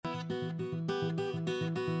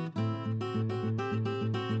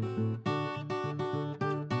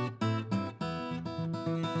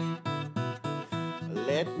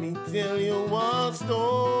Let me tell you one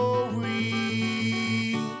story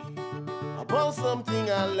about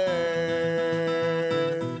something I learned.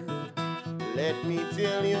 Let me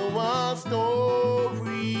tell you one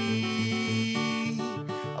story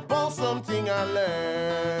about something I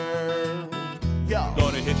learned. Yo.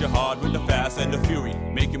 Gonna hit you hard with the fast and the fury.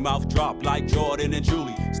 Make your mouth drop like Jordan and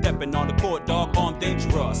Julie. Stepping on the court, dog, on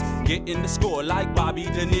dangerous. Getting the score like Bobby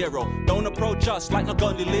De Niro. Don't approach us like no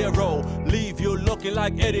Gondoliero. Leave you looking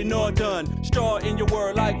like Eddie Norton. Straw in your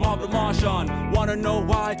word like Marvin Martian. Wanna know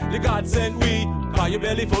why? The God sent we. Got your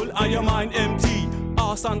belly full and your mind empty.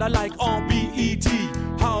 All sound alike on BET.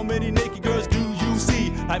 How many naked girls do you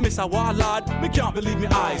see? Like Miss Awalad, me can't believe me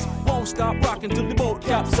eyes. Won't stop rocking till the boat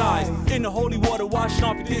capsize. In the holy water, washing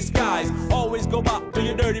off your disguise. Always go back to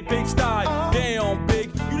your dirty pigsty. Damn, big,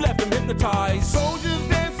 you left them hypnotized. Soldiers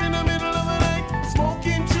dance in the middle of the night,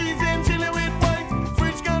 smoking trees and chilling with wives.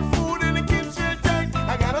 Fridge got food and the kitchen tight.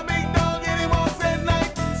 I got a big dog and he walks at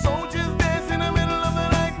night. Soldiers dance in the middle of the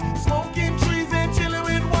night, smoking trees and chilling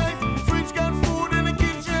with wives. Fridge got food and the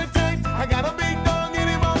kitchen tight. I got a big dog and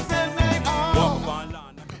he walks at night.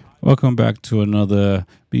 Welcome back to another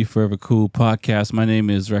B4evaKool podcast. My name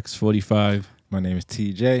is Rexy Fortyfive. My name is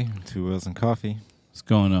TJ, Two Wheels and Coffee. What's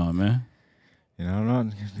going on, man? You know,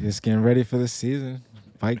 I'm just getting ready for the season.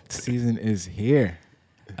 Bike season is here.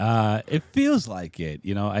 It feels like it.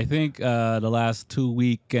 You know, I think the last 2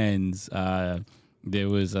 weekends there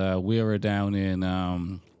was we were down in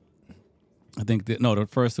the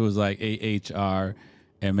first it was like AHRMA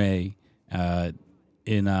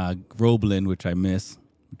in Groveland, which I missed,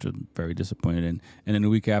 which I'm very disappointed in. And then the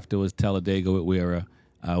week after was Talladega with Weira,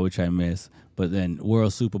 which I missed. But then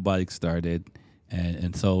World Superbike started,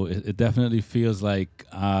 and so it definitely feels like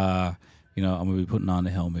I'm gonna be putting on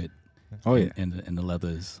the helmet. Oh yeah, and the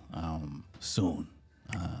leathers soon.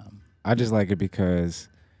 I just like it because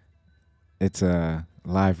it's a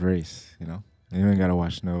live race. You know, you ain't gotta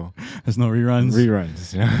watch no There's no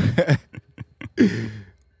reruns. You know,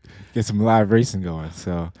 get some live racing going.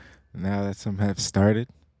 So now that some have started,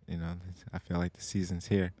 you know, I feel like the season's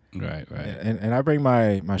here. Right. And I bring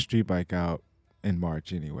my street bike out in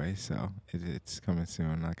March anyway, so it's coming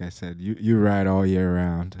soon. Like I said, you ride all year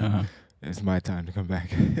round. Uh-huh. It's my time to come back.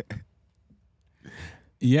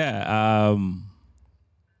 Yeah.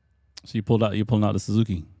 So you're pulling out the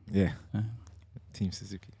Suzuki. Yeah. Team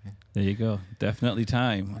Suzuki. Yeah. There you go. Definitely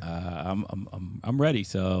time. I'm ready.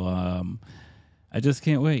 So I just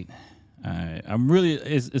can't wait. I'm really.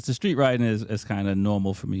 It's the street riding is kind of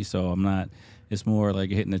normal for me. So I'm not. It's more like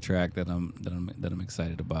hitting the track that I'm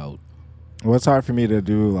excited about. Well, it's hard for me to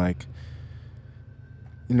do, like,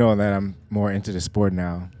 you know, that I'm more into the sport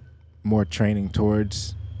now, more training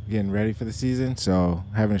towards getting ready for the season. So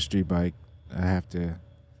having a street bike, I have to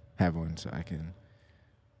have one so I can,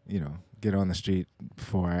 you know, get on the street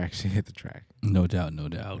before I actually hit the track. No doubt.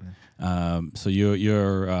 Yeah. So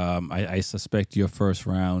I suspect your first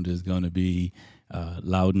round is going to be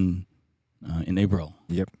Loudon in April.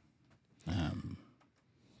 Yep.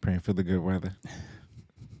 Praying for the good weather.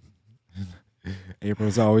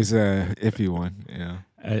 April's always a iffy one, you know.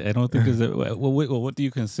 I don't think there's what do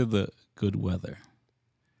you consider good weather?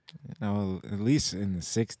 You know, at least in the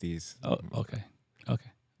 60s. Oh, okay. All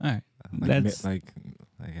right.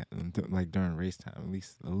 Like during race time, at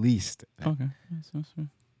least. Okay.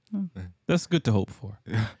 That's good to hope for.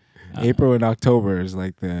 April and October is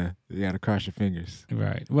like you gotta cross your fingers.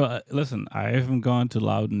 Right. Well, listen, I haven't gone to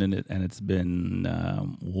Loudon and it's been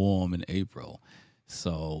warm in April,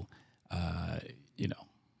 so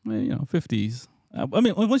 50s. I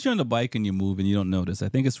mean, once you're on the bike and you move and you don't notice, I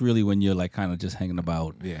think it's really when you're like kind of just hanging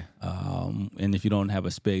about. Yeah. And if you don't have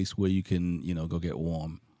a space where you can, go get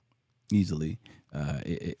warm easily,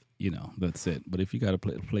 that's it. But if you got a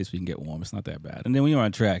place where you can get warm, it's not that bad. And then when you're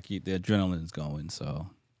on track, the adrenaline's going, so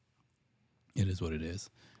it is what it is.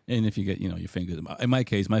 And if you get, your fingers, in my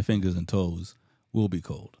case, my fingers and toes will be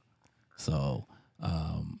cold. So,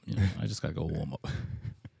 I just gotta go warm up.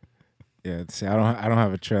 Yeah, see, I don't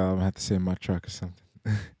have a trail. I'm gonna have to sit in my truck or something.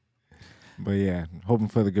 But yeah, hoping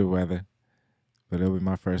for the good weather. But it'll be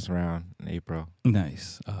my first round in April.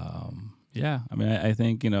 Nice. Yeah, I mean, I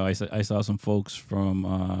think I saw some folks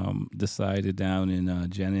from Decided down in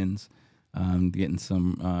Jennings, getting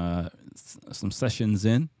some sessions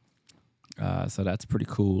in. So that's pretty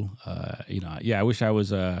cool. I wish I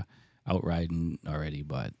was out riding already,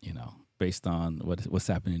 but based on what's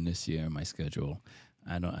happening this year in my schedule,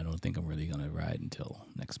 I don't think I'm really gonna ride until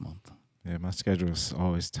next month. Yeah, my schedule is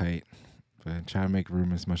always tight, but I try to make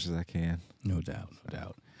room as much as I can. No doubt.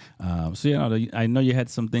 So I know you had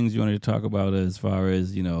some things you wanted to talk about as far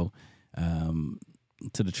as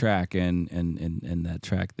to the track and that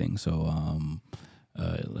track thing. So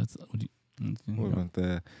let's. What about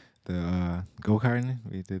the go karting?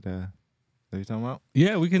 We did. What are you talking about?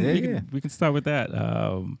 Yeah, we can Yeah, we can start with that.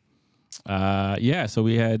 Yeah, so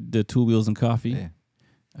we had the 2 Wheels and Coffee.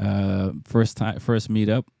 Yeah. First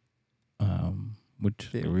meetup. Which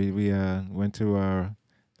we went to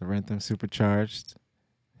the Rentham Supercharged,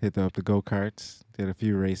 hit up the go karts, did a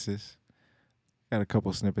few races, got a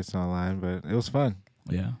couple snippets online, but it was fun.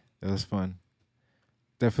 Yeah. It was fun.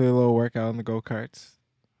 Definitely a little workout on the go karts.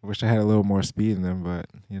 Wish I had a little more speed in them, but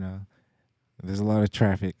there's a lot of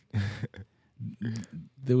traffic.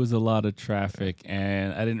 There was a lot of traffic,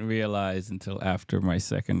 and I didn't realize until after my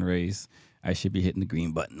second race I should be hitting the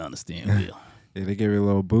green button on the steering wheel. Yeah, they give you a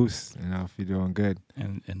little boost, if you're doing good.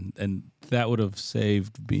 And that would have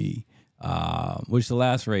saved me. Which the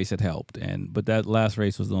last race had helped, but that last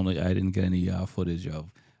race was the only I didn't get any footage of.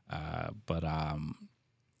 But I'm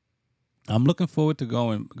looking forward to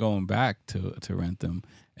going back to Rentham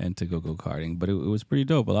and to go karting. But it was pretty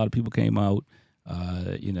dope. A lot of people came out,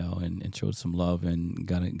 and showed some love and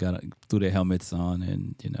got threw their helmets on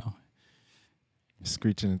and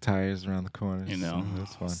Screeching the tires around the corners.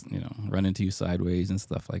 That's fun. Run into you sideways and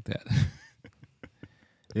stuff like that.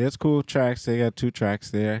 Yeah, it's cool tracks. They got 2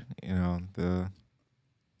 tracks there. The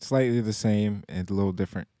slightly the same and a little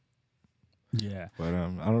different. Yeah. But I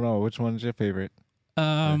don't know, which one's your favorite?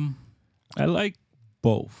 I like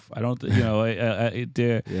both. I don't.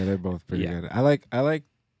 They're both pretty good. I like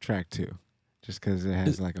track 2, just because it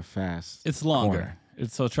has like a fast. It's longer. corner.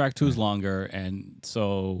 So track 2 is longer, and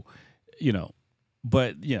so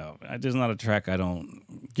But there's not a track I don't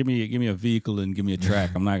give me a vehicle and give me a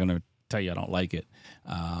track. I'm not gonna tell you I don't like it,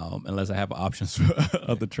 unless I have options for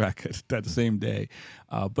other track that same day.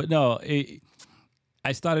 But no,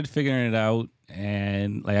 I started figuring it out,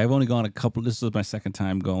 and like I've only gone a couple. This was my second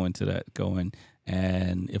time going,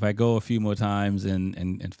 and if I go a few more times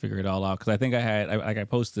and figure it all out, because I think I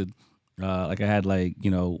posted, I had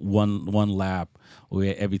one lap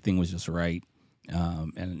where everything was just right,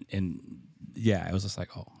 and yeah, I was just like,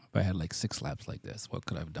 oh, if I had like 6 laps like this, what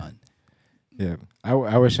could I have done? Yeah,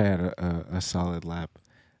 I wish I had a solid lap.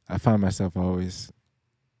 I find myself always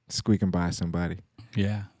squeaking by somebody.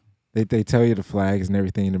 Yeah. They tell you the flags and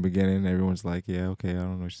everything in the beginning. Everyone's like, yeah, okay, I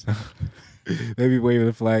don't know what you're saying. They be waving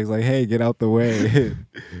the flags like, hey, get out the way.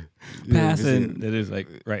 Passing, it is like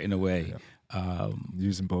right in the way. Yeah.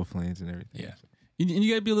 Using both lanes and everything. Yeah. And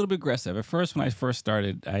you got to be a little bit aggressive. At first, when I first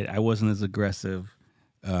started, I wasn't as aggressive,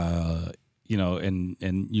 and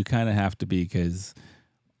you kind of have to be because,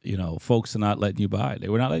 folks are not letting you by. They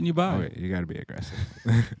were not letting you by. Oh, you got to be aggressive.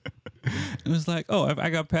 It was like, oh, I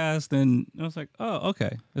got passed, and I was like, oh,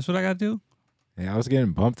 okay, that's what I got to do. Yeah, I was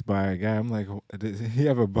getting bumped by a guy. I'm like, did he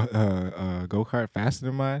have a go-kart faster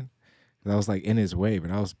than mine? 'Cause I was like in his way,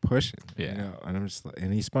 but I was pushing. Yeah. And I'm just like,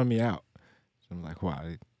 and he spun me out. So I'm like, wow.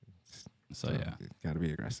 So yeah, got to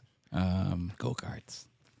be aggressive. Go-karts.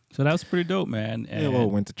 So that was pretty dope, man. And a little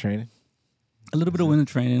winter training. A little bit of winter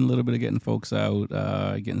training, a little bit of getting folks out,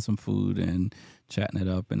 getting some food and chatting it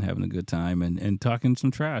up and having a good time and talking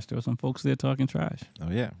some trash. There were some folks there talking trash. Oh,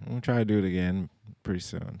 yeah. I'm going to try to do it again pretty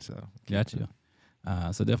soon. So Gotcha.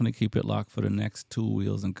 So definitely keep it locked for the next 2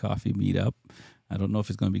 Wheels and Coffee meetup. I don't know if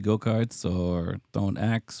it's going to be go-karts or throwing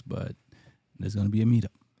axe, but there's going to be a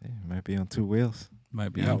meetup. Yeah, it might be on 2 wheels.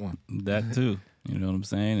 Might be that on one. That too. You know what I'm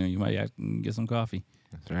saying? Or you might have to get some coffee.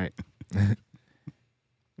 That's right.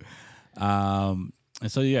 And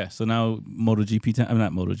so now MotoGP time. I'm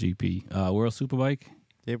not MotoGP. World Superbike.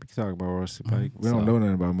 Yeah, we can talk about World Superbike. We don't know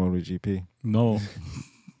nothing about MotoGP. No.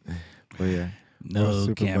 But yeah.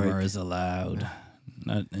 No cameras allowed.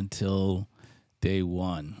 Not until day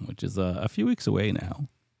 1, which is a few weeks away now.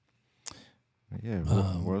 Yeah,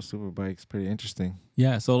 World Superbike's pretty interesting.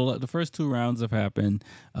 Yeah, so the first 2 rounds have happened,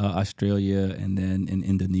 Australia and then in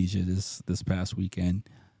Indonesia this past weekend.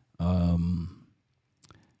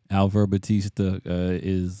 Alvaro Batista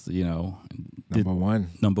is Number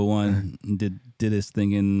one. did his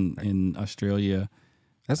thing in Australia.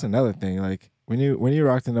 That's another thing. Like when you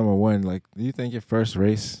rock the number 1, like do you think your first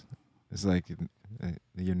race is like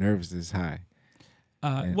your nerves is high?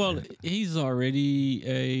 He's already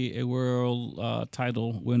a world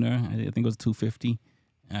title winner. I think it was 250,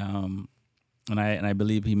 and I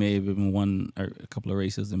believe he may have even won a couple of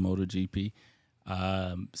races in MotoGP.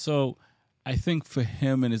 So I think for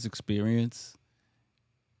him and his experience,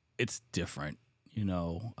 it's different.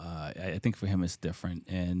 I think for him it's different,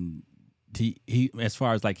 and he as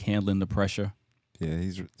far as like handling the pressure. Yeah,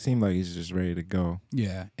 seemed like he's just ready to go.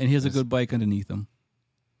 Yeah, and he has a good bike underneath him.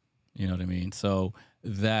 You know what I mean? So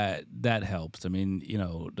that helps. I mean,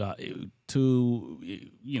 to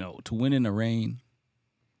win in the rain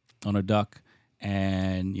on a duck,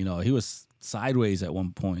 and he was sideways at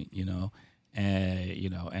one point,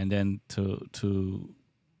 and then to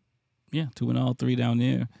win all three down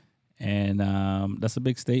there. And that's a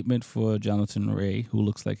big statement for Jonathan Ray, who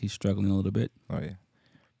looks like he's struggling a little bit. Oh yeah,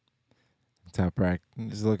 Top Rack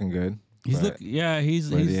is looking good. He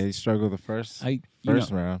struggled the first round.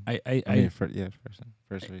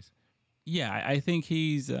 First race. Yeah, I think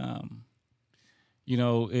he's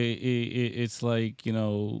it's like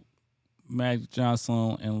Magic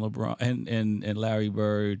Johnson and LeBron and Larry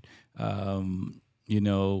Bird,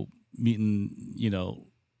 meeting,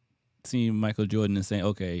 seeing Michael Jordan and saying,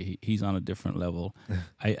 okay, he's on a different level.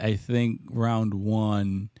 I think round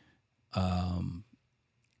one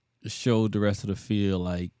showed the rest of the field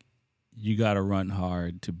like you got to run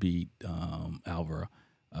hard to beat Alvaro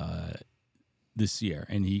this year,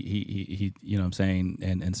 and he you know what I'm saying,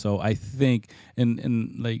 and so I think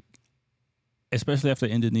and like especially after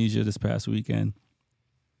Indonesia this past weekend,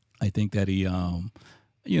 I think that he I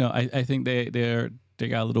think they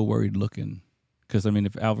got a little worried looking. Because, I mean,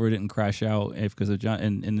 if Alvaro didn't crash out, because of John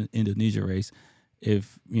in the Indonesia race,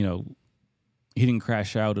 if, he didn't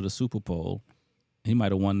crash out at the Super Bowl, he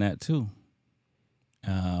might have won that too.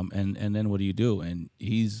 And then what do you do? And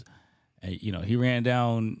he's, he ran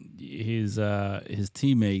down his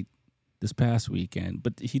teammate this past weekend,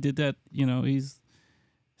 but he did that,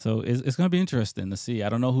 so it's going to be interesting to see. I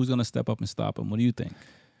don't know who's going to step up and stop him. What do you think?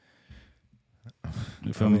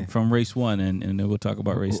 From race one, and then we'll talk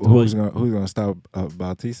about race two. Who's gonna stop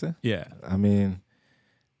Bautista? Yeah, I mean,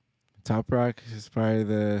 Top Rock is probably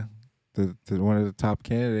the one of the top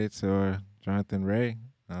candidates, or Jonathan Ray.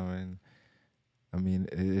 I mean,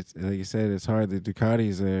 it's like you said, it's hard. The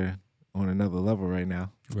Ducatis are on another level right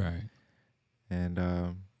now, right? And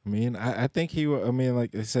I think he.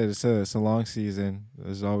 Like I said, it's a long season.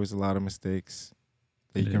 There's always a lot of mistakes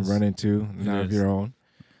that you can run into, not of your own.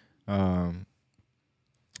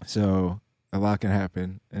 So a lot can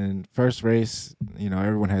happen. And first race,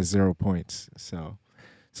 everyone has 0 points. So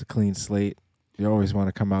it's a clean slate. You always want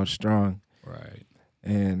to come out strong. Right.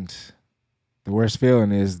 And the worst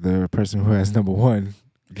feeling is the person who has number one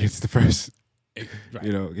gets the first,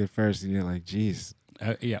 right. Get first. And you're like, geez.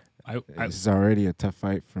 Yeah. This is already a tough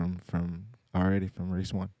fight from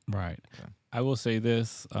race one. Right. So. I will say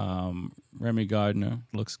this. Remy Gardner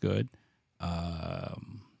looks good.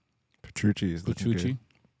 Petrucci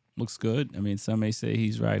looks good. I mean, some may say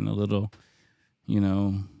he's riding a little.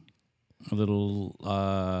 You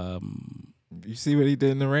see what he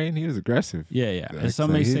did in the rain? He was aggressive. Yeah. And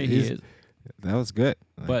some may say he is. That was good.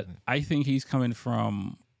 But I think he's coming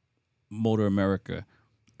from Motor America,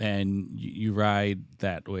 and you ride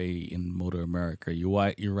that way in Motor America. You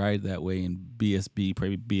ride that way in BSB,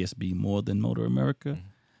 probably BSB more than Motor America.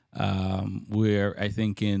 Mm-hmm. Where I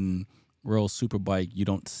think in World Superbike, you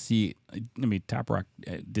don't see it. I mean, Top Rock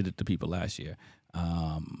did it to people last year.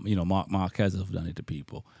 Marquez have done it to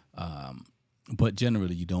people. But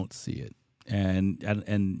generally, you don't see it. And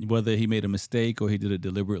whether he made a mistake or he did it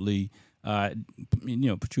deliberately,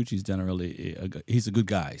 Petrucci's generally he's a good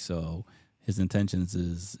guy. So his intentions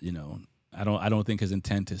is, I don't think his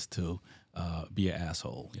intent is to be an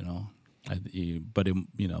asshole. But it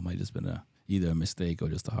might just been either a mistake or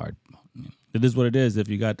just a hard. It is what it is. If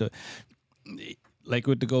you got to, like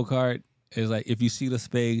with the go-kart, it's like if you see the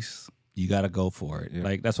space, you got to go for it. Yeah.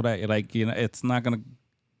 Like that's what I like. It's not gonna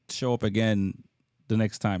show up again the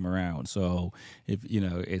next time around. So if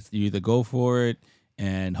it's you either go for it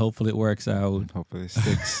and hopefully it works out. Hopefully it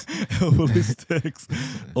sticks.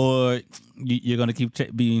 Or you're gonna keep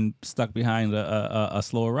being stuck behind a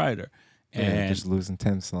slower rider. And just losing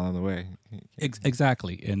tenths along the way.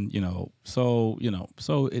 Exactly, and so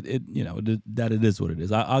that it is what it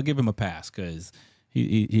is. I'll give him a pass because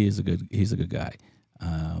he is a good guy.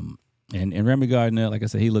 And Remy Gardner, like I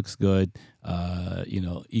said, he looks good.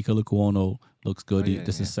 Ika Lukuono looks good.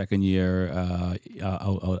 This is his second year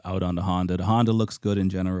out on the Honda. The Honda looks good in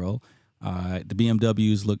general. The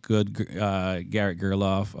BMWs look good. Garrett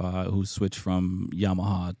Gerloff, who switched from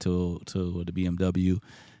Yamaha to the BMW.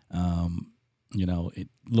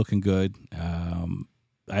 Looking good.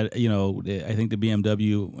 I think the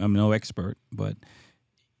BMW, I'm no expert, but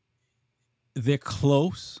they're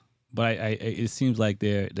close. But it seems like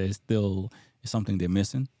there's still something they're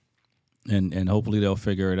missing, and hopefully they'll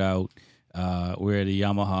figure it out. Where the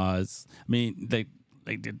Yamahas,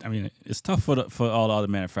 it's tough for all the other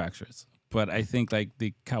manufacturers, but I think like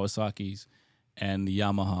the Kawasaki's and the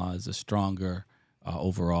Yamahas are stronger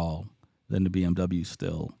overall than the BMW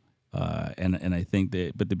still. And I think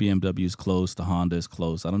that, but the BMW is close, the Honda is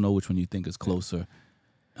close. I don't know which one you think is closer.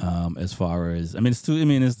 As far as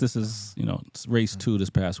this is it's race 2 this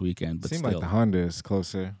past weekend, but Seemed still, like the Honda is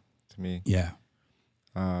closer to me. yeah.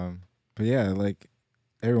 But yeah, like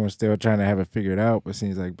everyone's still trying to have it figured out, but it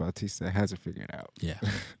seems like Bautista has it figured out. Yeah.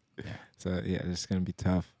 So yeah, it's gonna be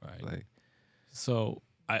tough. Right. Like, So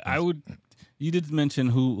I would. You did mention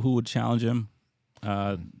who would challenge him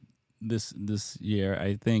this year.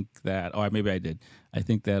 I think that, or maybe I did. I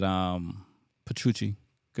think that Petrucci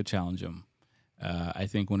could challenge him. I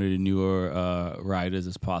think one of the newer riders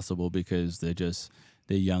is possible because they're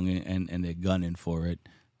young and they're gunning for it.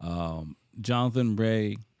 Jonathan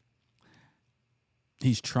Ray,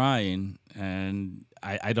 he's trying, and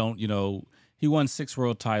I don't, he won 6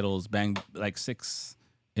 world titles, like 6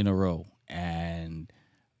 in a row, and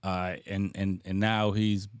now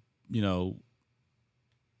he's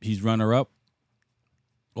runner up,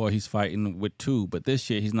 or he's fighting with 2. But this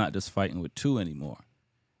year he's not just fighting with 2 anymore.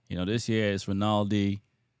 This year it's Rinaldi,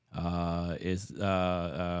 is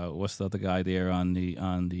what's the other guy there on the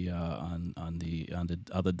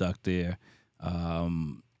other duck there.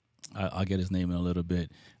 I'll get his name in a little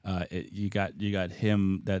bit. You got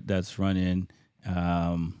him that's running.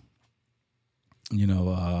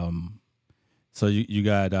 So you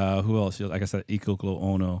got who else? Like I said, Ikoklo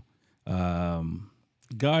Ono,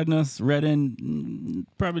 Gardner, Redden,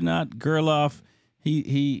 probably not. Gerloff.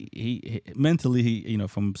 He mentally,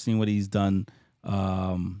 from seeing what he's done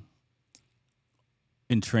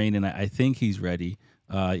in training, I think he's ready.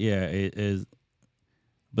 It is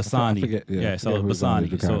Bassani. Bassani. So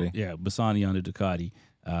Bassani on the Ducati.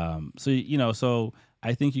 So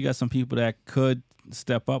I think you got some people that could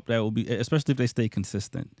step up. That will be, especially if they stay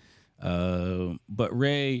consistent. But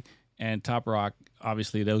Ray and Top Rock,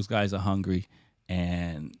 obviously, those guys are hungry,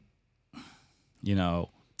 and we're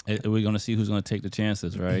going to see who's going to take the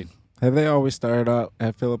chances, right? have they always started out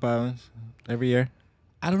at Phillip Islands every year?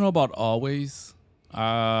 I don't know about always.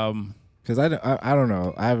 Because I don't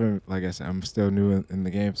know. I haven't, like I said, I'm still new in the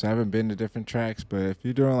game, so I haven't been to different tracks. But if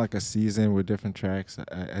you're doing like a season with different tracks,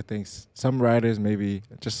 I think some riders maybe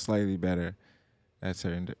just slightly better at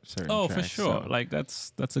certain tracks. Oh, for sure. So. Like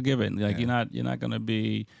that's a given. Like you're not going to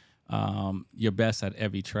be your best at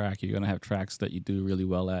every track. You're going to have tracks that you do really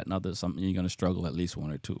well at, and others something you're going to struggle at least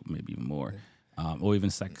 1 or 2, maybe even more, or even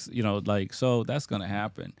sex. So that's going to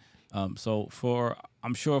happen. I'm sure for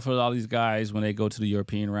a lot of these guys, when they go to the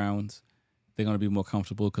European rounds, they're going to be more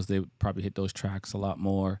comfortable because they probably hit those tracks a lot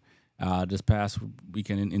more. This past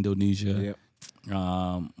weekend in Indonesia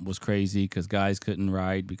was crazy because guys couldn't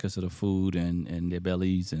ride because of the food and their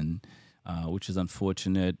bellies, and which is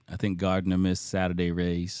unfortunate. I think Gardner missed Saturday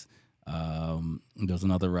race. There was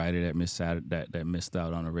another rider that missed that missed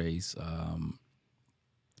out on a race.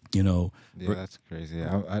 That's crazy.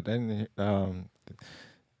 I didn't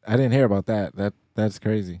hear about that. That's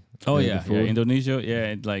crazy. Oh yeah, Indonesia.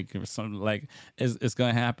 Yeah, it's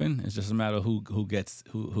gonna happen. It's just a matter of who gets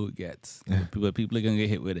who it gets. People are gonna get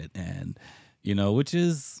hit with it, and which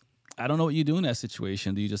is, I don't know what you do in that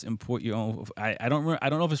situation. Do you just import your own? I don't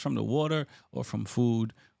know if it's from the water or from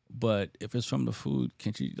food, but if it's from the food,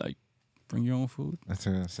 can't you bring your own food? That's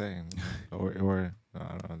what I'm saying. or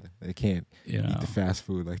I don't know. They can't eat the fast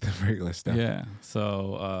food like the regular stuff. Yeah.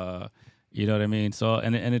 So you know what I mean. So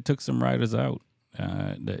and it took some riders out.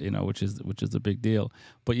 Which is a big deal.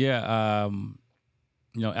 But yeah,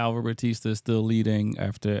 Alvaro Bautista is still leading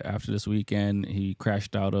after this weekend. He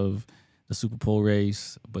crashed out of the Super Pole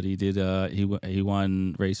race, but he did. He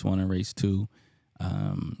won race 1 and race 2.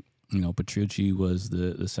 Petrucci was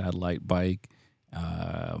the satellite bike.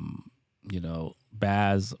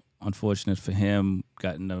 Baz, unfortunate for him,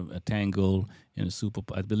 got in a tangle in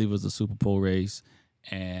I believe it was the Super Pole race.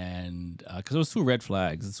 And because it was 2 red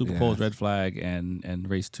flags, the Super Pole's red flag and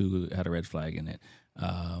race 2 had a red flag in it.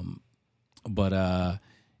 You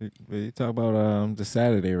talk about the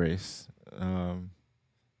Saturday race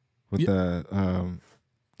with the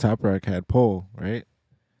Top Rock had pole, right?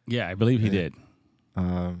 Yeah, I believe he did.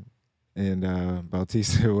 And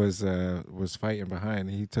Bautista was fighting behind.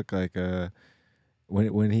 He took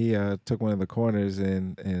when he took one of the corners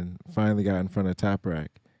and finally got in front of Top Rock.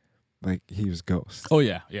 Like he was ghost. Oh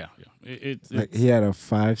yeah. It's he had a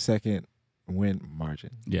 5-second win margin.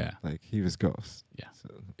 Yeah, like he was ghost. Yeah, so,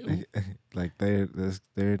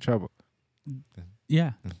 they're in trouble.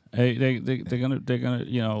 Yeah, they're gonna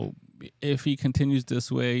if he continues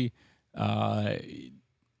this way,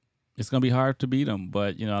 it's gonna be hard to beat him.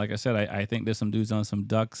 But like I said, I think there's some dudes on some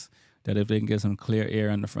ducks that if they can get some clear air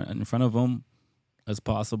in front of them, as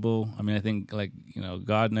possible. I mean, I think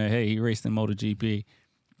Gardner. Hey, he raced in MotoGP.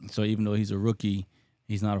 So even though he's a rookie,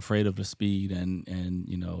 he's not afraid of the speed and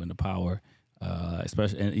and the power.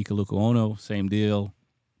 Especially and Ikaluka Ono, same deal.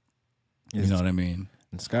 You know what I mean?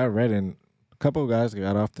 And Scott Redden, a couple of guys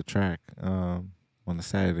got off the track on the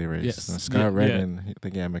Saturday race. Yes. And Scott Redden, I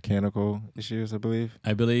think he had mechanical issues, I believe.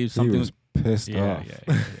 I believe something he was pissed off. Yeah.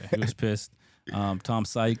 He was pissed. Tom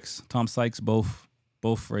Sykes,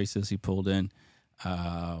 both races he pulled in.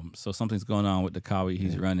 So something's going on with the Kawi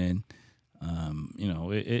he's running.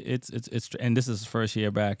 It's and this is his first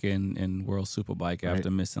year back in World Superbike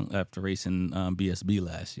after racing BSB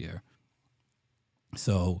last year.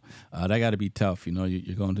 So that got to be tough.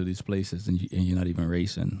 You're going to these places and you're not even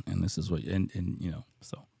racing, and this is what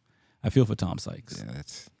So I feel for Tom Sykes. Yeah,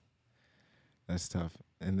 that's tough.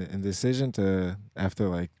 And the decision to, after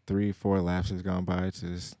like 3-4 laps has gone by, to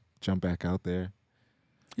just jump back out there.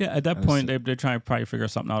 Yeah, at that point they're trying to probably figure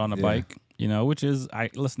something out on the bike. Which is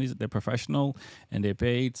they're professional and they're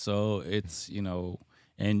paid, so it's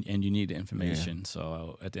and you need the information. Yeah.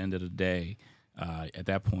 So at the end of the day, at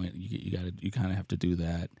that point you kind of have to do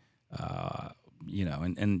that.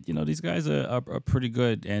 These guys are pretty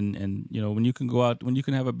good, and when you can go out, when you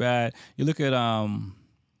can have a bad, you look at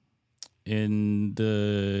in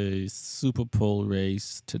the Super Pole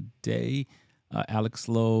race today, Alex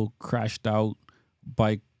Lowe crashed out,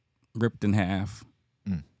 bike ripped in half.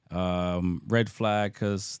 Red flag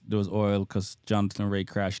because there was oil because Jonathan Ray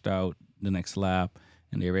crashed out the next lap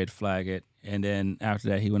and they red flag it, and then after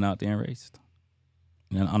that he went out there and raced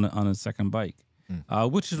and on a second bike,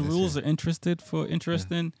 which is rules are interesting for World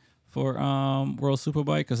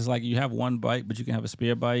Superbike, because it's like you have one bike but you can have a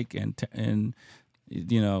spare bike, and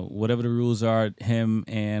whatever the rules are, him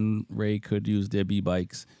and Ray could use their B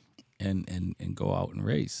bikes and go out and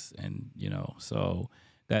race, and so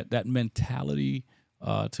that mentality.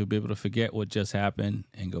 To be able to forget what just happened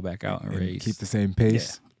and go back out and race. Keep the same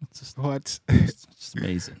pace. Yeah. It's just, what? It's just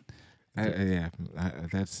amazing.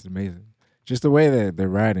 That's amazing. Just the way that they're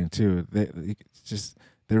riding too. They're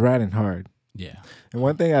riding hard. Yeah. And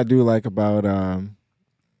one thing I do like about the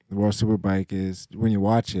World Superbike is when you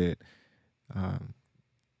watch it,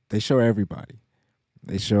 they show everybody.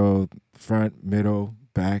 They show front, middle,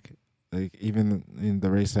 back. Like even in the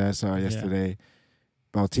race that I saw yesterday.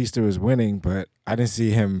 Bautista was winning, but I didn't see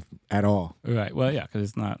him at all. Right. Well, yeah, because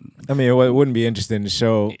it's not. I mean, it wouldn't be interesting to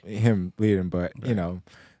show him leading, but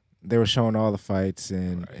they were showing all the fights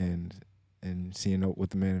and seeing what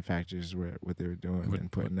the manufacturers what they were doing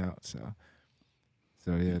and putting out. So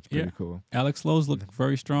yeah, it's pretty cool. Alex Lowe's looked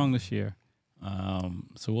very strong this year.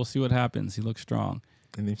 So we'll see what happens. He looks strong.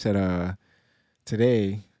 And he said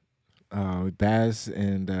today, Baz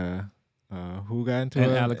and. Who got into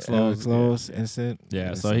and it? Alex Lowe's incident.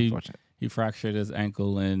 Yeah, so he fractured his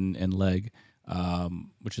ankle and leg,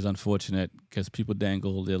 which is unfortunate because people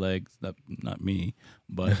dangle their legs. Not me,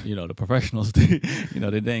 but the professionals. They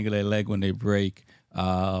dangle their leg when they break,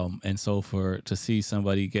 and so to see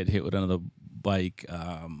somebody get hit with another bike,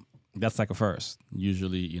 that's like a first.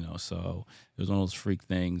 Usually, so it was one of those freak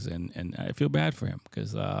things, and I feel bad for him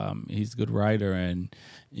because he's a good rider, and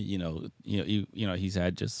he's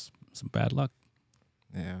had just some bad luck.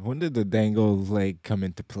 Yeah. When did the dangle leg come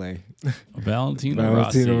into play? Valentino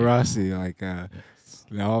Rossi. Like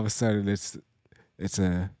all of a sudden it's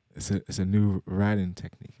a new riding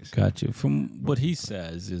technique. Got you. From what he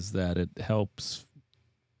says is that it helps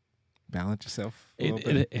balance yourself.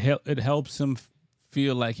 It helps him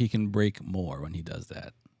feel like he can brake more when he does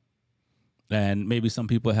that. And maybe some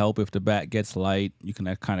people help if the back gets light, you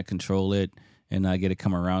can kind of control it and not get it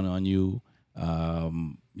come around on you.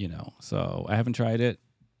 So I haven't tried it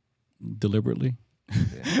deliberately.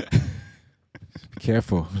 Yeah. Be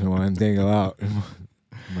careful. You don't want to dangle out.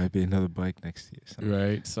 Might be another bike next year.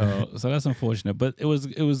 Right. So that's unfortunate. But it was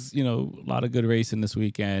a lot of good racing this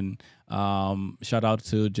weekend. Shout out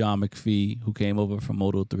to John McPhee, who came over from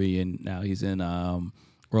Moto3, and now he's in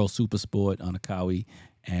World Supersport on a Kawi.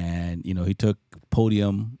 And he took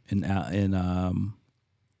podium in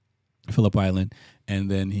Phillip Island, and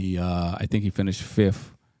then I think he finished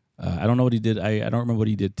 5th. I don't know what he did. I don't remember what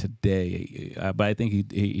he did today, but I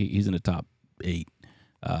think he's in the top 8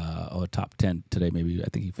 or top 10 today. Maybe I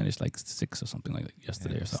think he finished like 6 or something like that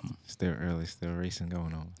yesterday or something. Still early, still racing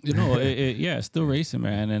going on. Still racing,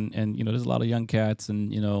 man. And there's a lot of young cats,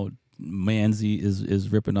 and Manzi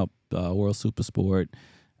is ripping up World Supersport.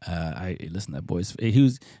 I listen, that boy's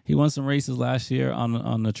he won some races last year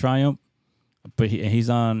on the Triumph, but he's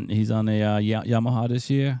on a Yamaha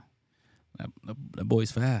this year. That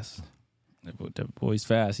boy's fast. That boy's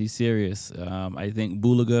fast. He's serious. I think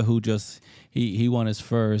Bulaga, who just he won his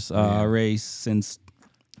first race since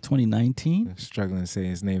 2019. I'm struggling to say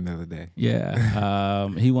his name the other day. Yeah,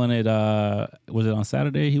 he won it. Was it on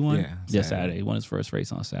Saturday? He won. Yeah, Saturday. He won his first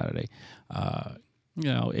race on Saturday.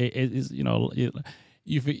 It is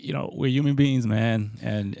we're human beings, man,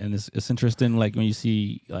 and it's interesting. Like when you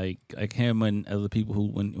see like him and other people who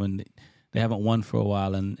when they haven't won for a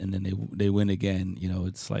while and then they win again.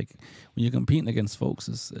 It's like when you're competing against folks,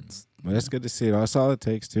 it's. Well, that's good to see. That's all it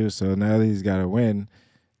takes too. So now that he's got to win,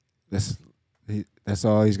 that's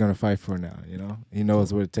all he's gonna fight for now. He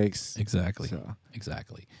knows what it takes. Exactly. So.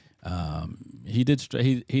 Exactly. He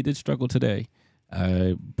did struggle today,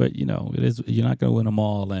 but it is, you're not gonna win them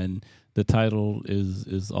all, and the title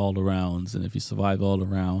is all arounds. And if you survive all the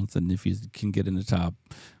rounds, and if you can get in the top,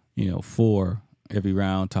 4 every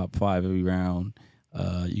round, top 5 every round,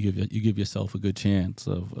 you give yourself a good chance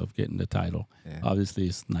of getting the title. Yeah. Obviously,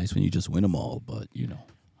 it's nice when you just win them all, but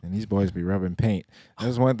And these boys be rubbing paint.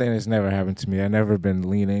 That's one thing that's never happened to me. I never been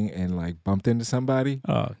leaning and like bumped into somebody.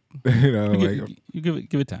 You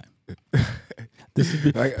give it time. This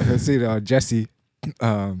is like let's see Jesse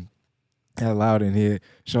had Loud in here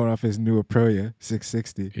showing off his new Aprilia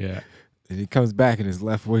 660. Yeah. And he comes back and his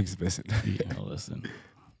left wing's missing. Listen.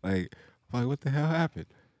 like what the hell happened?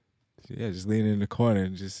 Yeah, just leaning in the corner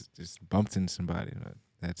and just bumped into somebody.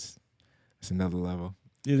 That's another level.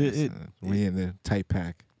 We in the tight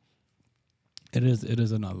pack. It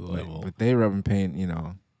is another level. But they rubbing paint,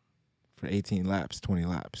 for 18 laps, 20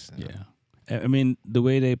 laps. Yeah. I mean, the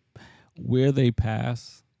way where they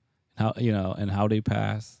pass, how they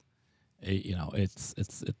pass,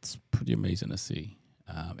 it's pretty amazing to see.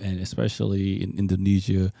 And especially in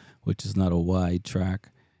Indonesia, which is not a wide track,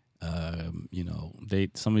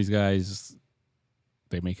 some of these guys,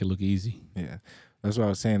 they make it look easy. Yeah. That's what I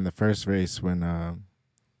was saying. The first race when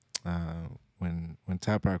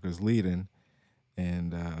Toprak was leading,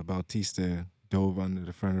 and Bautista dove under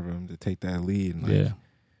the front of him to take that lead. And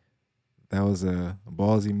that was a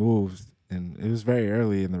ballsy move, and it was very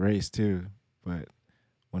early in the race too. But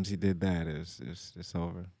once he did that, it's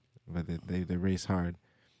over. But they race hard.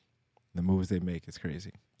 The moves they make is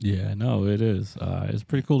crazy. Yeah, no, it is. It's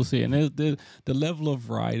pretty cool to see, and the level of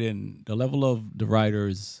riding, the level of the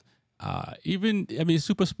riders.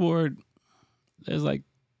 Super Sport, there's like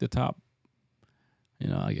the top,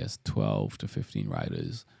 I guess 12 to 15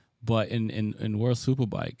 riders. But in World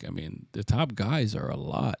Superbike, the top guys are a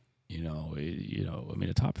lot.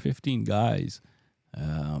 The top 15 guys,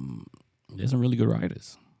 there's some really good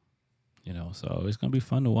riders. So it's gonna be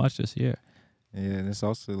fun to watch this year. Yeah, and it's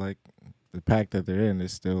also like the pack that they're in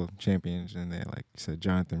is still champions, and they're like you said,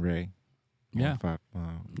 Jonathan Ray. Yeah,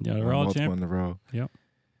 they're all champions in the row. Yep.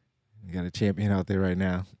 You got a champion out there right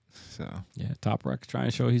now. So Toprak trying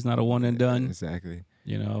to show he's not a one and done. Exactly.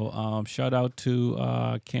 Shout out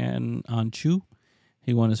to Can Anchu.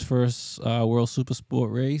 He won his first World Super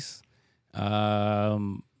Sport race. He's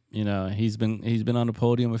been on the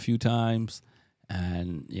podium a few times,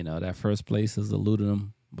 and that first place has eluded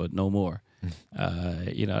him, but no more. And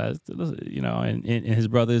his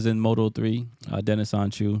brothers in Moto3, Dennis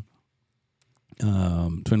Anchu,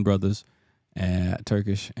 twin brothers,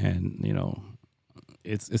 Turkish, and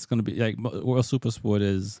it's going to be like World Super Sport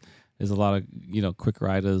is a lot of quick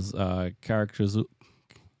riders, characters.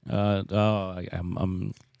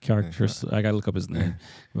 I'm characters. I gotta look up his name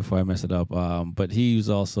before I mess it up. But he's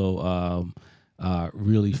also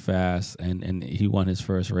really fast, and he won his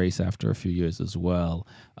first race after a few years as well.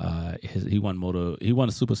 He won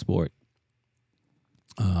a Super Sport.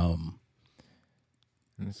 And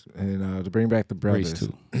to bring back the brothers,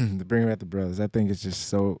 I think it's just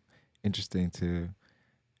so interesting to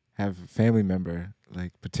have a family member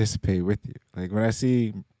like participate with you. Like when I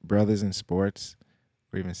see brothers in sports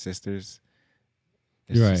or even sisters,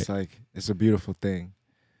 it's just like it's a beautiful thing.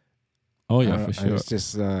 Oh yeah, for sure. It's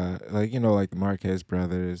just like the Marquez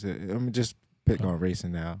brothers. I'm just picking on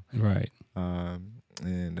racing now, right?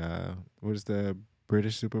 And what is the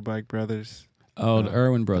British Superbike brothers? Oh, the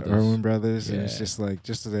Irwin brothers. The Irwin brothers. Yeah. And it's just like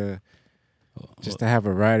just to have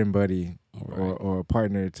a riding buddy or a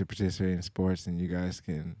partner to participate in sports, and you guys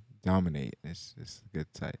can dominate. It's a good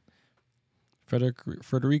sight.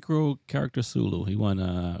 Federico Character Sulu, he won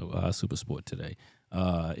Super Sport today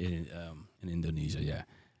in Indonesia, yeah,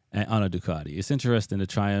 and on a Ducati. It's interesting, the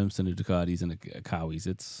Triumphs and the Ducatis and the Kawis.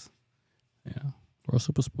 It's, World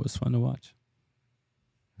Super Sport is fun to watch.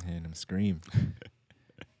 Hearing them scream.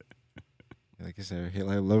 Like I said,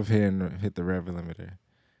 I love hearing hit the rev limiter.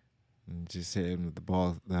 And just hitting the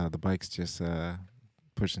ball, the bike's just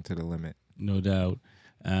pushing to the limit. No doubt.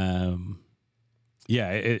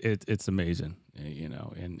 It's amazing,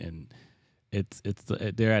 and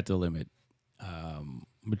they're at the limit.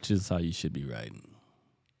 which is how you should be riding.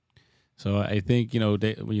 So I think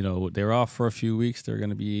they're off for a few weeks. They're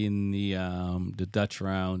going to be in the Dutch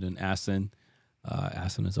round in Assen.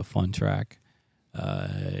 Assen is a fun track.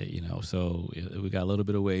 So we got a little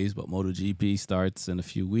bit of ways, but MotoGP starts in a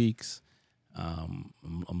few weeks. I'm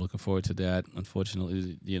looking forward to that.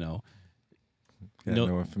 Unfortunately, Got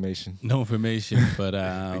no information. no information. But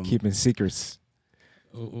They're keeping secrets.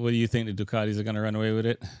 what do you think the Ducatis are going to run away with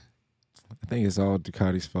it? I think it's all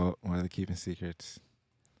Ducati's fault why they're keeping secrets.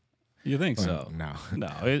 You think Well, so? No.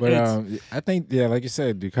 No, But it's I think, like you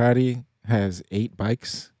said, Ducati has 8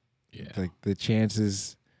 bikes. yeah. Like the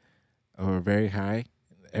chances are very high.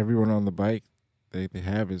 Everyone on the bike they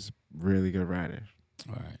have is really good riders.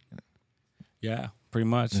 All right. Yeah, pretty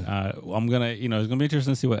much. I'm gonna, it's gonna be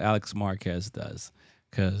interesting to see what Alex Marquez does,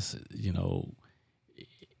 because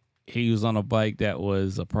he was on a bike that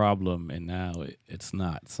was a problem, and now it's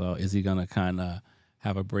not. So is he gonna kind of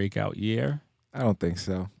have a breakout year, I don't think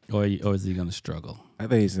so. or is he gonna struggle? I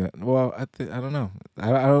think he's well. I don't know.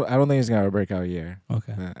 I don't think he's gonna have a breakout year.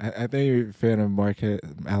 Okay. I think you're a fan of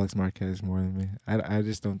Alex Marquez more than me. I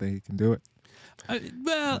just don't think he can do it.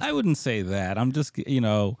 I wouldn't say that. I'm just,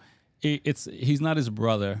 he's not his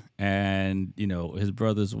brother, and his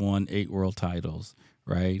brother's won 8 world titles,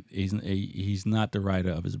 right? He's not the rider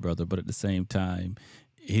of his brother, but at the same time,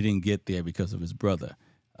 he didn't get there because of his brother.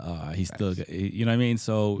 He still, you know what I mean?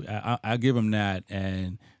 So I'll give him that,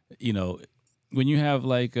 and when you have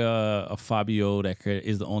like a Fabio that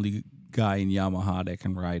is the only guy in Yamaha that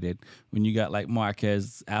can ride it, when you got like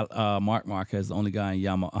Marquez, Mark Marquez, the only guy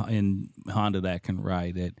in Honda that can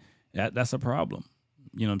ride it, that's a problem.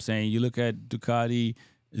 You know what I'm saying? You look at Ducati,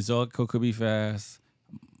 Zorco could be fast,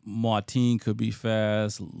 Martin could be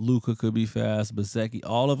fast, Luca could be fast, Bezzecchi,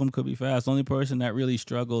 all of them could be fast. The only person that really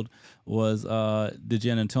struggled was Di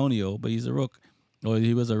Giannantonio, but he's a rook, or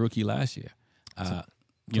he was a rookie last year. So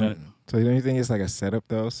don't you think it's like a setup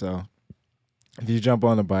though? So if you jump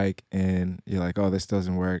on the bike and you're like, oh, this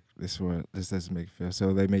doesn't work, this doesn't make feel.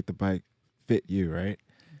 So they make the bike fit you, right?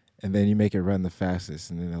 And then you make it run the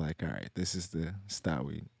fastest, and then they're like, all right, this is the style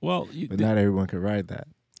but not everyone can ride that.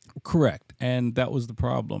 Correct, and that was the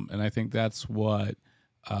problem, and I think that's what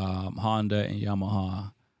Honda and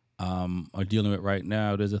Yamaha are dealing with right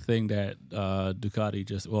now. There's a thing that Ducati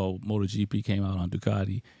MotoGP came out on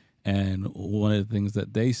Ducati, and one of the things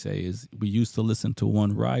that they say is we used to listen to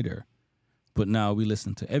one rider, but now we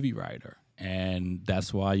listen to every rider, and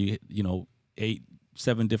that's why 8,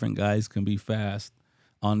 7 different guys can be fast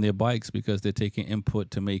on their bikes, because they're taking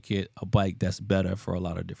input to make it a bike that's better for a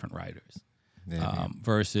lot of different riders. Yeah,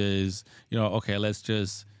 Versus, okay, let's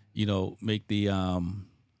just, make the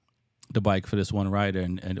bike for this one rider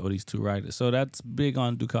or these 2 riders. So that's big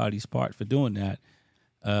on Ducati's part for doing that.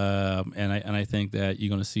 And I think that you're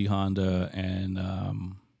going to see Honda and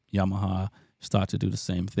Yamaha start to do the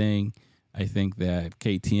same thing. I think that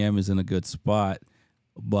KTM is in a good spot,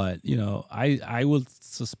 but I would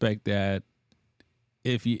suspect that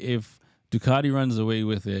if Ducati runs away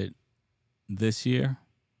with it this year,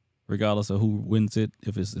 regardless of who wins it,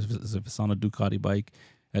 if it's on a Ducati bike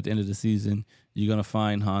at the end of the season, you're gonna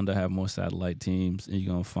find Honda have more satellite teams, and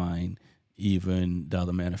you're gonna find even the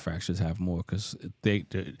other manufacturers have more, because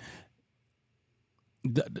the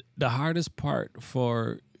hardest part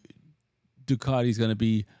for Ducati is gonna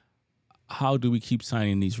be, how do we keep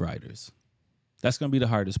signing these riders? That's going to be the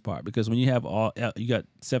hardest part, because when you have you got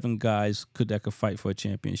 7 guys that could fight for a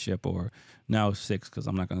championship, or now 6, because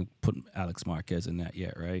I'm not going to put Alex Marquez in that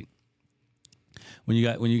yet, right? When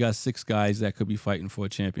you got 6 guys that could be fighting for a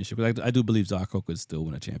championship, I do believe Zarco could still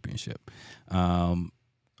win a championship. Oh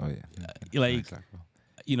yeah, exactly.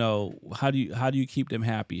 How do you keep them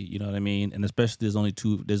happy? You know what I mean? And especially there's only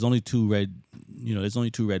two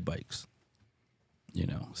red bikes.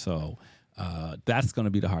 So. That's going to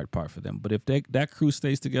be the hard part for them. But if that crew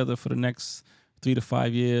stays together for the next 3 to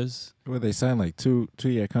 5 years, well, they signed like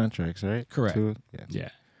 2-year contracts, right? Correct. 2, yeah.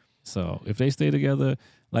 So if they stay together,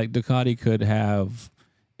 like Ducati could have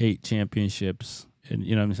 8 championships, and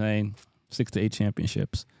you know what I'm saying, 6 to 8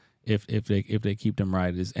 championships if they keep them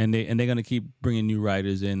riders, and they're going to keep bringing new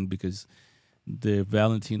riders in, because the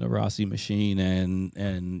Valentino Rossi machine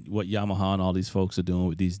and what Yamaha and all these folks are doing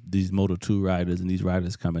with these Moto2 riders and these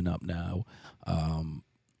riders coming up now.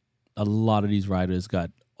 A lot of these riders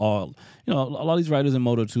a lot of these riders in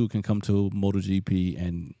Moto2 can come to MotoGP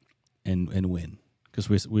and win, because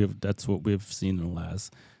that's what we've seen in the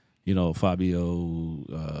last,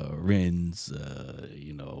 Fabio, Rins,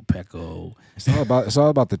 Pecco. It's all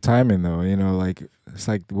about the timing though. Like it's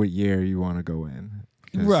like what year you want to go in.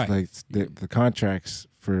 Right. Like the contracts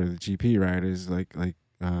for the GP riders, like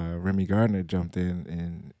Remy Gardner jumped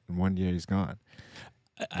in 1 year he's gone.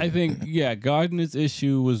 I think Gardner's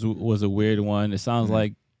issue was a weird one. It sounds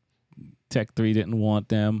like Tech 3 didn't want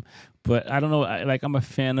them, but I don't know. I'm a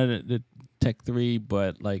fan of the Tech 3,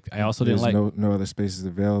 but like I also didn't like no other spaces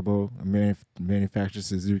available. Manufacturer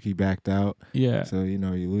Suzuki backed out. Yeah. So you're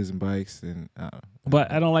losing bikes and.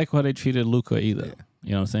 But I don't like how they treated Luca either. Yeah.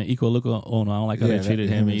 You know what I'm saying? Equal Luca Ono. I don't like how they treated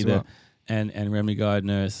him either. Well. And Remy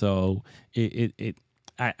Gardner. So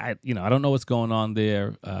I don't know what's going on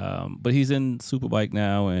there. But he's in Superbike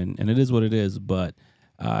now, and it is what it is. But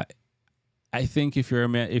I think if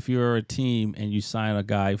you're a team and you sign a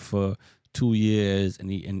guy for 2 years and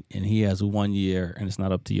he has 1 year and it's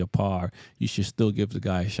not up to your par, you should still give the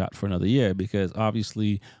guy a shot for another year, because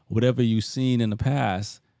obviously whatever you've seen in the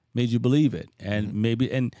past made you believe it. And maybe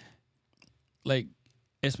like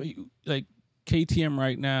KTM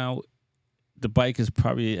right now, the bike is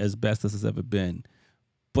probably as best as it's ever been,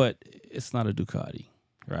 but it's not a Ducati,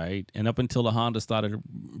 right? And up until the Honda started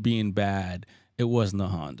being bad, it wasn't a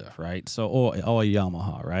Honda, right? So or a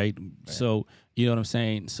Yamaha, right? So you know what I'm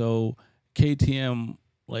saying? So KTM,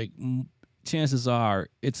 chances are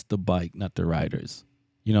it's the bike, not the riders.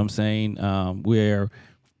 You know what I'm saying? Where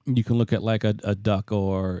you can look at like a Duck,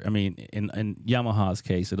 or in Yamaha's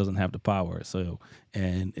case, it doesn't have the power,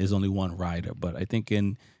 and there's only one rider. But I think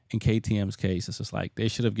in KTM's case, it's just like they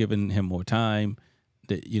should have given him more time.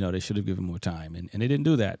 They should have given more time, and they didn't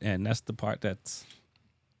do that. And that's the part that's.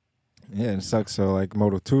 Yeah, it sucks. So like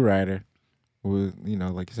Moto2 rider,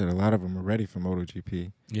 like you said, a lot of them are ready for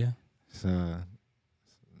MotoGP. Yeah. So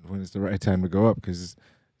when is the right time to go up? Because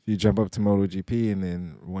if you jump up to MotoGP and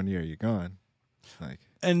then 1 year you're gone,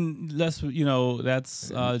 and that's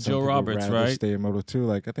Joe Roberts, rather right? Stay in Moto2.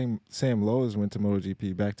 Like I think Sam Lowe's went to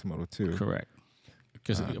MotoGP, back to Moto2. Correct.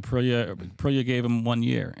 Because Aprilia gave him 1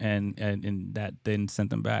 year, and that then sent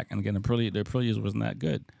them back. And again, the Aprilias wasn't that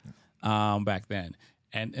good back then.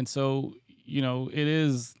 And so, it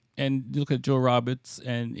is, and you look at Joe Roberts,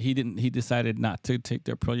 and he decided not to take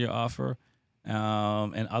the Aprilia offer,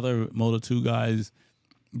 and other Moto2 guys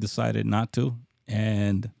decided not to.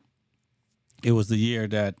 And it was the year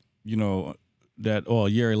that, a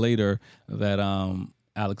year later that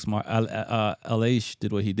Aleix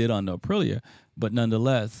did what he did on the Aprilia. But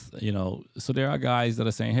nonetheless, so there are guys that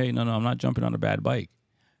are saying, hey, no, I'm not jumping on a bad bike.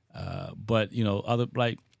 But, other,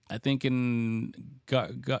 I think in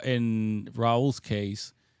Raul's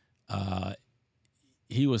case,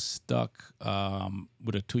 he was stuck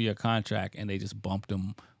with a 2-year contract, and they just bumped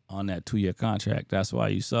him on that 2-year contract. That's why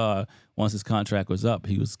you saw once his contract was up,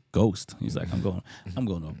 he was ghost. He's like, I'm going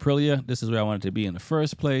to Aprilia. This is where I wanted to be in the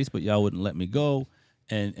first place, but y'all wouldn't let me go,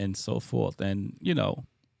 and so forth. And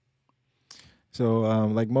So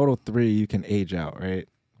like Moto3, you can age out, right?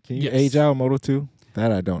 Can you Yes. age out Moto2?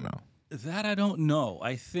 That I don't know. That I don't know.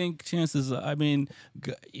 I think chances. I don't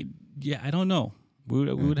know.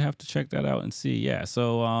 We would have to check that out and see. Yeah.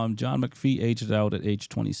 So John McPhee aged out at age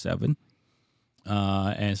 27,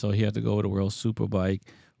 and so he had to go with a World Superbike.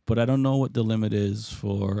 But I don't know what the limit is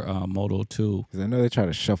for Moto2. Because I know they try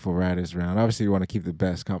to shuffle riders around. Obviously, you want to keep the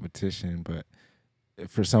best competition, but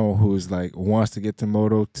for someone who's wants to get to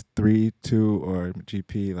Moto3, 2, or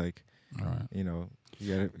GP, All right. you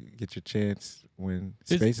gotta get your chance when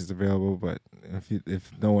space is available. But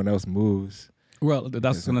if no one else moves, Well, that's what I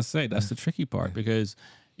was gonna say. That's the tricky part, because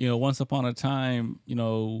once upon a time,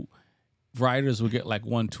 riders would get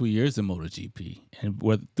 1-2 years in MotoGP, and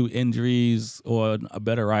whether through injuries or a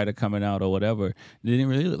better rider coming out or whatever, they didn't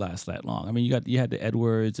really last that long. I mean, you had the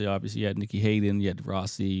Edwards, obviously you had Nicky Hayden, you had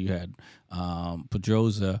Rossi, you had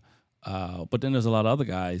Pedrosa, but then there's a lot of other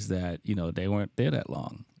guys that they weren't there that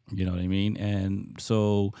long. You know what I mean? And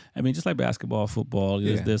so, just like basketball, football,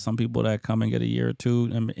 there's some people that come and get a year or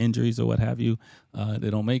two, injuries or what have you, they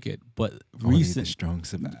don't make it. But the strong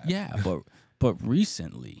survive. Yeah, but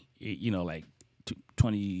recently,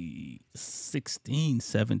 2016,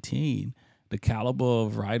 17, the caliber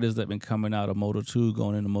of riders that have been coming out of Moto2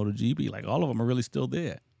 going into MotoGP, all of them are really still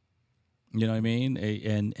there. You know what I mean?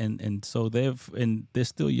 And so they're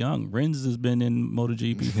still young. Rins has been in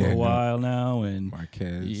MotoGP for a while now, and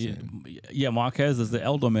Marquez. Marquez is the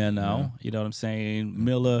elder man now. Yeah. You know what I'm saying?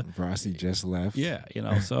 Miller, Rossi just left. Yeah,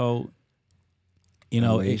 so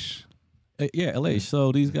Aleix. Aleix.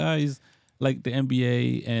 So these guys, like the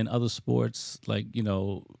NBA and other sports,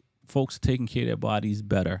 folks taking care of their bodies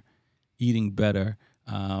better, eating better,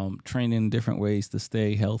 training in different ways to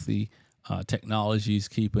stay healthy. Technology's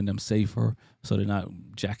keeping them safer, so they're not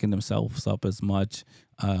jacking themselves up as much.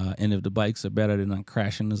 And if the bikes are better, they're not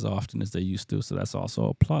crashing as often as they used to. So that's also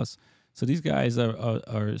a plus. So these guys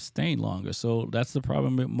are staying longer. So that's the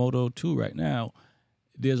problem with Moto 2 right now.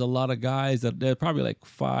 There's a lot of guys that there are probably like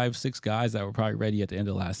 5, 6 guys that were probably ready at the end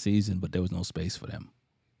of last season, but there was no space for them.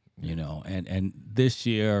 You know, and this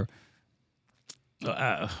year,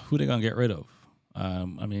 who they gonna get rid of?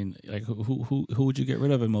 I mean, like who would you get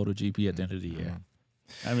rid of in MotoGP at the end of the year?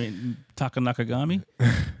 I mean, Taka Nakagami,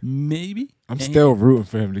 maybe. I'm still rooting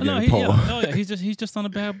for him to get a pole. Yeah, he's just on a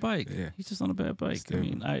bad bike. Yeah. He's just on a bad bike. Still. I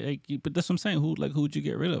mean, but that's what I'm saying. Who would you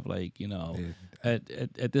get rid of? Like, you know,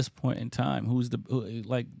 at this point in time,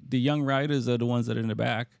 like the young riders are the ones that are in the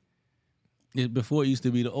back. Before it used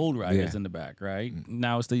to be the old riders in the back, right?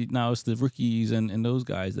 Now it's the rookies and those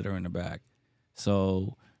guys that are in the back.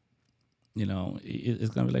 So, you know, it's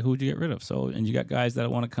gonna be like, who would you get rid of? So, and you got guys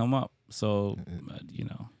that want to come up. So, you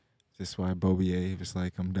know, that's why Bobier was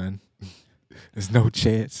like, I'm done. There's no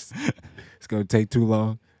chance. It's gonna take too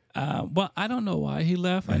long. Well, I don't know why he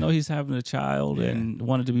left. I know he's having a child and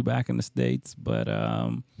wanted to be back in the States, but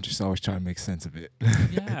I'm just always trying to make sense of it.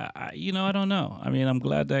 Yeah, I don't know. I mean, I'm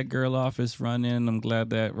glad that Gerloff is running. I'm glad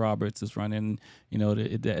that Roberts is running. You know,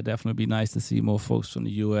 it definitely be nice to see more folks from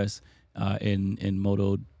the U.S. In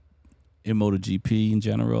MotoGP in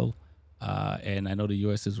general, and I know the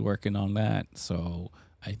U.S. is working on that. So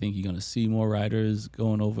I think you're going to see more riders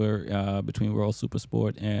going over between World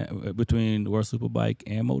Supersport and between World Superbike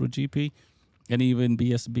and MotoGP, and even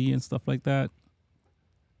BSB and stuff like that.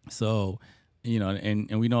 So, you know,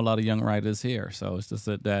 and we know a lot of young riders here. So it's just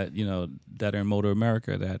that you know that are in Moto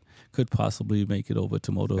America that could possibly make it over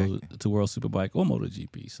to World Superbike or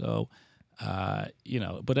MotoGP. So, you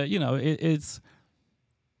know, but you know, it's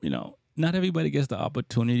you know, not everybody gets the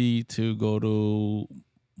opportunity to go to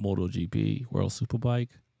MotoGP, World Superbike,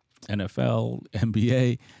 NFL,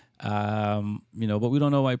 NBA, you know, but we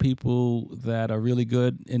don't know why people that are really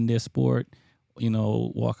good in their sport, you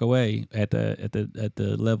know, walk away at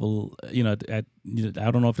the level, you know, I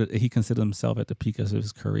don't know if he considers himself at the peak of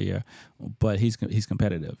his career, but he's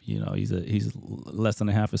competitive. You know, he's less than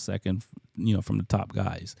a half a second, you know, from the top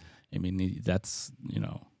guys. I mean, that's you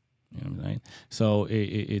know what I'm saying? So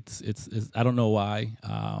it's I don't know why.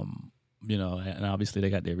 You know, and obviously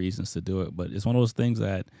they got their reasons to do it, but it's one of those things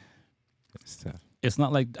that it's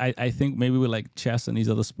not like I think maybe with like chess and these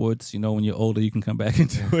other sports, you know, when you're older, you can come back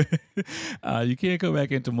into it. You can't go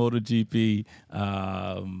back into MotoGP,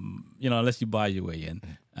 you know, unless you buy your way in,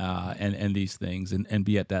 and these things and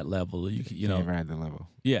be at that level. You know, ride the level.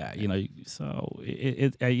 Yeah, you know, so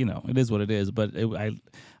it you know, it is what it is. But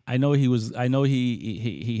I know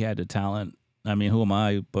he had the talent. I mean, who am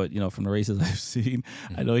I? But, you know, from the races I've seen,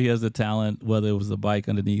 I know he has the talent, whether it was the bike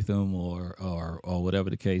underneath him or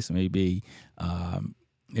whatever the case may be.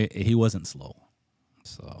 He wasn't slow.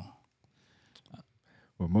 So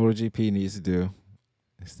what MotoGP needs to do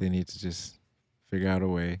is they need to just figure out a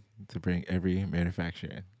way to bring every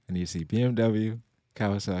manufacturer in. I need to see BMW,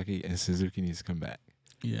 Kawasaki, and Suzuki needs to come back.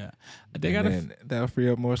 Yeah. That'll free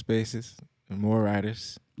up more spaces and more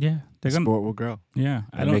riders. Yeah, the sport will grow. Yeah,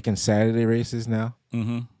 they're making Saturday races now.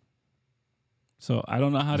 Mm-hmm. So I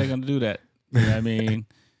don't know how they're gonna do that. You know what I mean?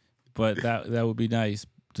 But that would be nice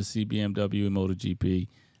to see BMW and MotoGP,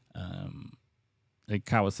 like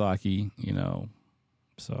Kawasaki. You know,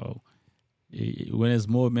 so when there's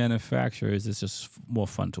more manufacturers, it's just more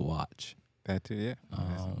fun to watch. That too, yeah.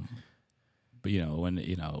 But, you know, when,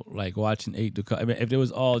 you know, like watching 8 Ducati, I mean, if there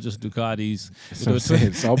was all just Ducatis.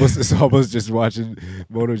 It's almost just watching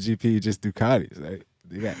MotoGP, just Ducatis. Right?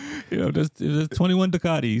 You know, there's 21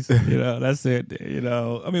 Ducatis. You know, that's it. You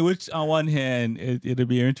know, I mean, which on one hand, it'd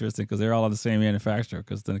be interesting because they're all on the same manufacturer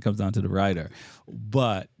because then it comes down to the rider.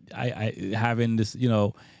 But I having this, you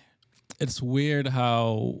know, it's weird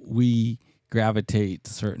how we gravitate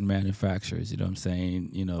to certain manufacturers, you know what I'm saying?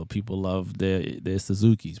 You know, people love their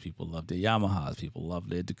Suzukis, people love their Yamahas, people love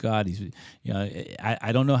their Ducatis. You know,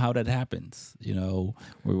 I don't know how that happens. You know,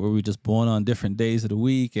 were we just born on different days of the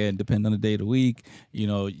week, and depending on the day of the week, you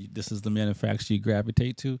know, this is the manufacturer you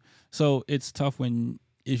gravitate to. So it's tough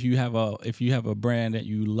if you have a brand that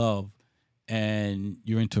you love and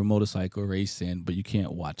you're into motorcycle racing, but you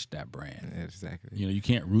can't watch that brand. Exactly. You know, you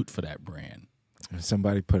can't root for that brand.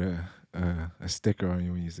 Somebody put a sticker on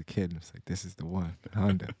you when you was a kid, and it's like, this is the one,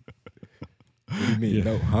 Honda. What do you mean, Yeah.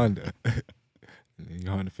 no Honda?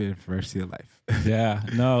 You're Honda fit for the rest of your life. Yeah,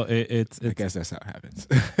 no, it's I guess that's how it happens.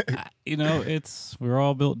 you know, we're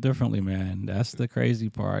all built differently, man. That's the crazy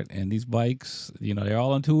part. And these bikes, you know, they're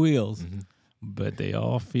all on 2 wheels, but they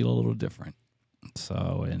all feel a little different.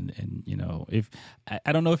 So, and you know, if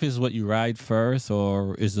I don't know if it's what you ride first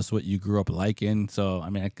or is this what you grew up liking. So, I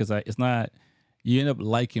mean, because it's not. You end up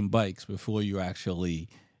liking bikes before you actually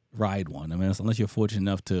ride one. I mean, unless you're fortunate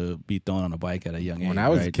enough to be thrown on a bike at a young age. When I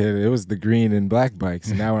was a right? kid, it was the green and black bikes.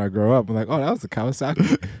 And now when I grow up, I'm like, oh, that was the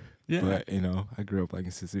Kawasaki. Yeah. But, I grew up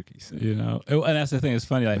liking Suzuki. So. And that's the thing. It's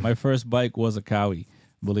funny. Like my first bike was a Cowie,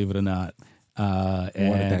 believe it or not. I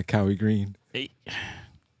wanted that Cowie green.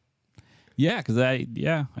 Yeah, because I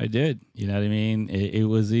did. You know what I mean? It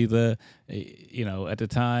was either, at the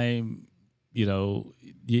time,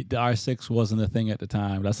 the R6 wasn't a thing at the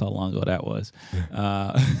time. That's how long ago that was.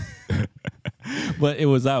 But it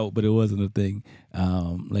was out, but it wasn't a thing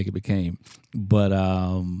like it became. But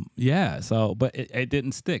but it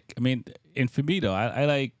didn't stick. I mean, and for me though, I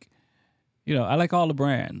like, I like all the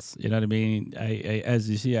brands. You know what I mean? I as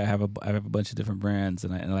you see, I have a bunch of different brands,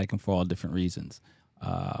 and I like them for all different reasons.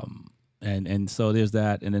 And so there's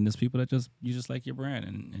that, and then there's people that you just like your brand,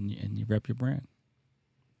 and you rep your brand.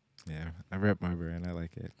 Yeah, I rep my brand. I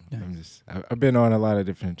like it. Yeah. I've been on a lot of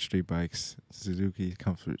different street bikes. Suzuki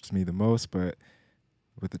comforts me the most, but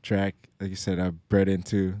with the track, like you said, I've bred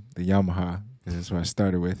into the Yamaha. That's what I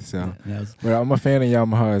started with. So, but I'm a fan of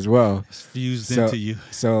Yamaha as well. It's fused into you.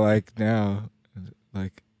 So like now,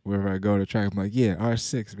 like wherever I go to track, I'm like, yeah,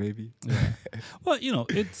 R6, baby. Yeah. Well,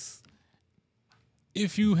 it's.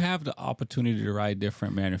 If you have the opportunity to ride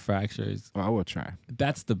different manufacturers, I will try.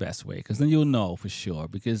 That's the best way, because then you'll know for sure.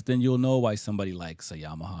 Because then you'll know why somebody likes a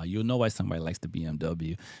Yamaha. You'll know why somebody likes the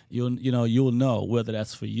BMW. You'll know whether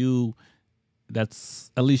that's for you.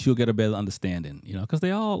 That's at least you'll get a better understanding. Because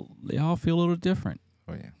they all feel a little different.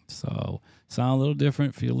 Oh yeah. So sound a little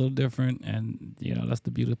different, feel a little different, and that's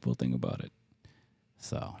the beautiful thing about it.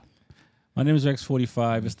 So. My name is Rexy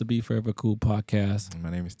Fortyfive. It's the B4evaKool podcast. My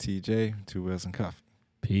name is TJ, 2 Wheels and Coffee.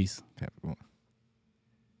 Peace. Have a good one.